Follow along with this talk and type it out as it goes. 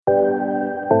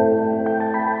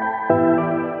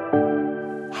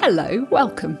Hello,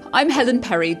 welcome. I'm Helen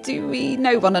Perry. Do we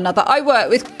know one another? I work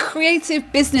with creative,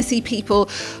 businessy people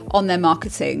on their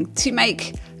marketing to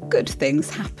make good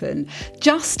things happen.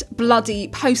 Just bloody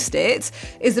post it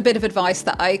is a bit of advice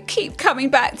that I keep coming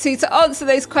back to answer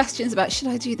those questions about should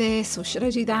I do this or should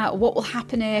I do that or what will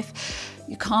happen if.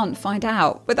 You can't find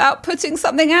out without putting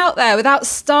something out there, without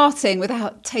starting,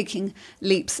 without taking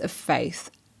leaps of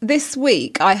faith. This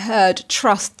week, I heard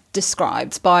trust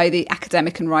described by the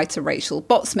academic and writer Rachel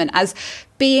Botsman as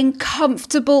being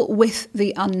comfortable with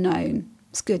the unknown.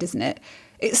 It's good, isn't it?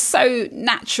 It's so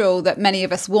natural that many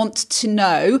of us want to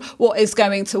know what is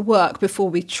going to work before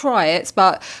we try it,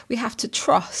 but we have to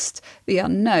trust the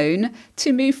unknown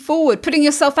to move forward. Putting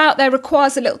yourself out there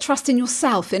requires a little trust in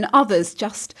yourself, in others.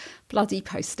 Just bloody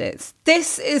post-its.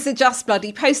 This is a Just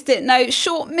Bloody Post-it Note,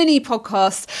 short mini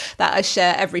podcast that I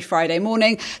share every Friday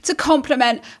morning to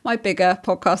complement my bigger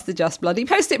podcast, the Just Bloody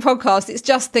Post-it podcast. It's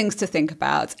just things to think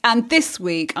about. And this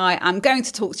week I am going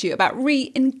to talk to you about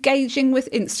re-engaging with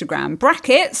Instagram,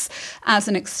 brackets, as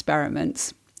an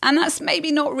experiment. And that's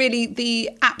maybe not really the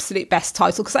absolute best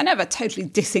title because I never totally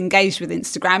disengaged with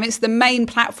Instagram. It's the main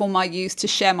platform I use to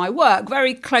share my work,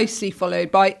 very closely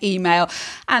followed by email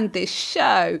and this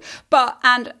show.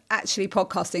 And actually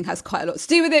podcasting has quite a lot to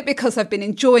do with it because I've been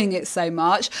enjoying it so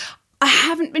much. I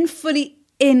haven't been fully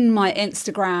in my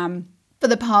Instagram for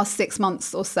the past 6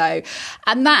 months or so.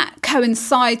 And that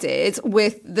coincided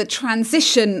with the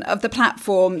transition of the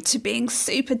platform to being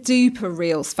super duper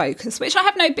Reels focused, which I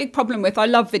have no big problem with. I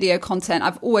love video content.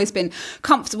 I've always been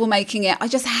comfortable making it. I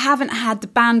just haven't had the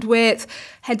bandwidth,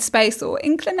 headspace or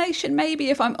inclination,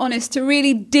 maybe if I'm honest, to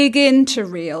really dig into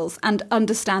Reels and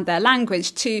understand their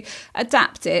language, to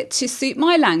adapt it to suit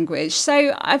my language.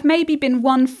 So I've maybe been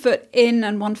 1 foot in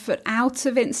and 1 foot out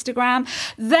of Instagram.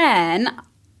 Then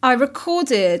I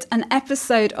recorded an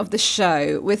episode of the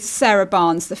show with Sarah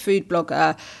Barnes, the food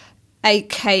blogger,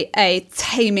 aka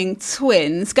Taming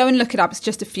Twins. Go and look it up. It's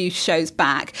just a few shows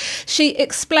back. She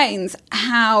explains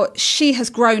how she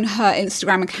has grown her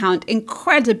Instagram account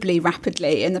incredibly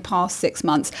rapidly in the past 6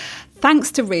 months, thanks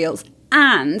to Reels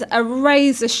and a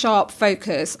razor sharp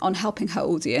focus on helping her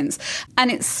audience. And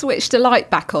it switched a light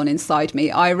back on inside me.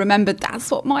 I remembered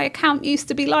that's what my account used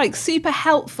to be like, super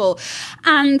helpful.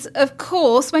 And of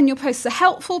course, when your posts are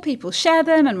helpful, people share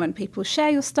them. And when people share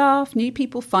your stuff, new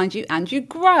people find you and you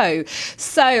grow.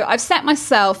 So I've set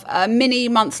myself a mini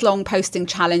months-long posting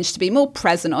challenge to be more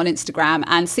present on Instagram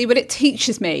and see what it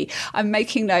teaches me. I'm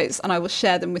making notes and I will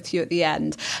share them with you at the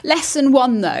end. Lesson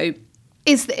 1, though,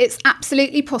 is that it's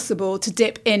absolutely possible to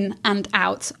dip in and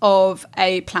out of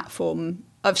a platform,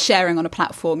 of sharing on a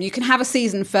platform. You can have a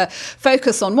season for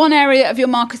focus on one area of your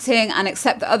marketing and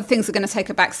accept that other things are going to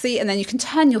take a back seat, and then you can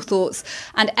turn your thoughts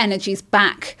and energies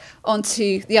back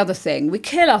onto the other thing. We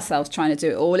kill ourselves trying to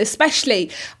do it all, especially,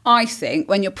 I think,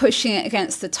 when you're pushing it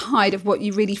against the tide of what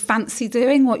you really fancy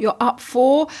doing, what you're up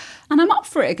for. And I'm up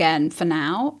for it again for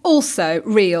now. Also,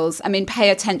 Reels. I mean, pay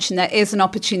attention. There is an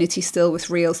opportunity still with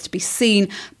Reels to be seen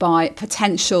by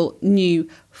potential new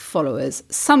followers.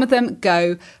 Some of them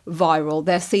go viral.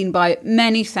 They're seen by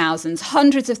many thousands,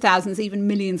 hundreds of thousands, even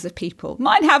millions of people.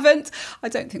 Mine haven't. I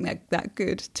don't think they're that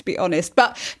good, to be honest.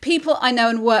 But people I know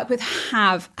and work with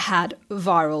have had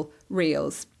viral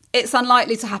Reels. It's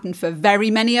unlikely to happen for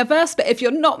very many of us, but if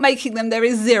you're not making them, there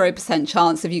is 0%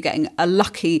 chance of you getting a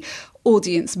lucky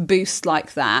audience boost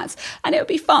like that. And it would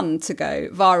be fun to go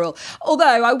viral.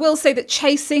 Although I will say that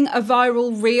chasing a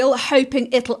viral reel,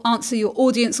 hoping it'll answer your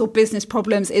audience or business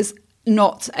problems, is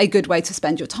not a good way to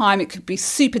spend your time. It could be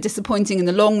super disappointing in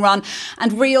the long run,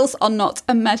 and Reels are not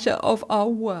a measure of our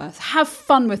worth. Have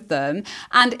fun with them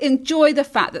and enjoy the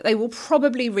fact that they will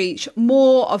probably reach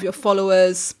more of your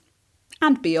followers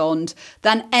and beyond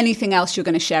than anything else you're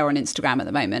going to share on Instagram at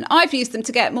the moment. I've used them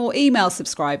to get more email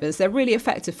subscribers. They're really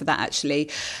effective for that,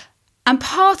 actually. And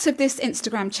part of this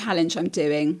Instagram challenge I'm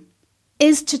doing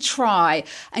is to try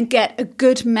and get a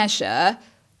good measure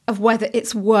of whether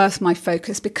it's worth my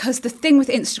focus, because the thing with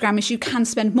Instagram is you can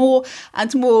spend more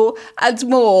and more and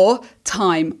more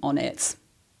time on it.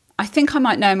 I think I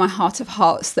might know in my heart of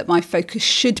hearts that my focus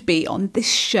should be on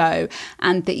this show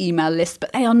and the email list,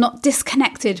 but they are not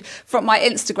disconnected from my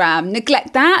Instagram.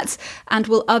 Neglect that, and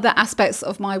will other aspects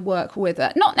of my work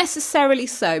wither? Not necessarily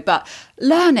so, but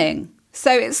learning.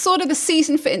 So it's sort of the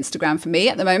season for Instagram for me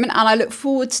at the moment, and I look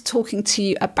forward to talking to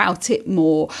you about it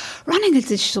more. Running a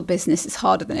digital business is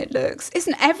harder than it looks.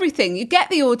 Isn't everything? You get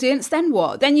the audience, then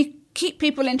what? Then you keep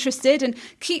people interested and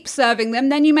keep serving them.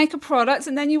 Then you make a product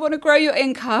and then you want to grow your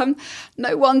income.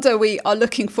 No wonder we are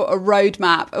looking for a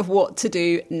roadmap of what to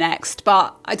do next,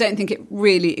 but I don't think it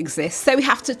really exists. So we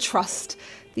have to trust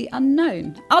the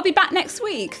unknown. I'll be back next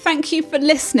week. Thank you for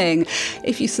listening.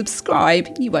 If you subscribe,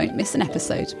 you won't miss an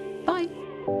episode. Bye.